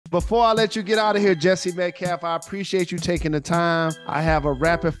Before I let you get out of here, Jesse Metcalfe, I appreciate you taking the time. I have a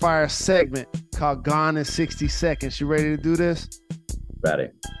rapid fire segment called Gone in 60 Seconds. You ready to do this? Ready.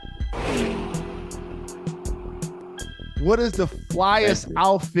 What is the flyest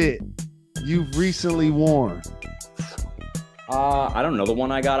outfit you've recently worn? I don't know, the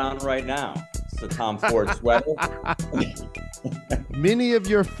one I got on right now. It's a Tom Ford sweater. Many of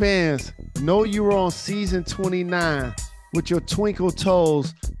your fans know you were on season 29 with your twinkle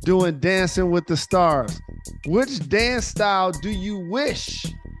toes doing Dancing with the Stars. Which dance style do you wish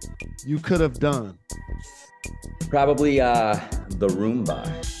you could have done? Probably the Roomba.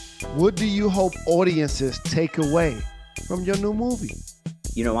 What do you hope audiences take away from your new movie?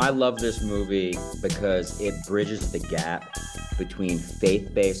 You know, I love this movie because it bridges the gap between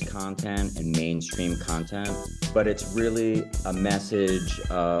faith-based content and mainstream content, but it's really a message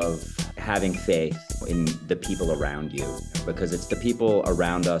of having faith in the people around you, because it's the people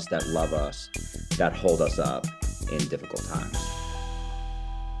around us that love us, that hold us up in difficult times.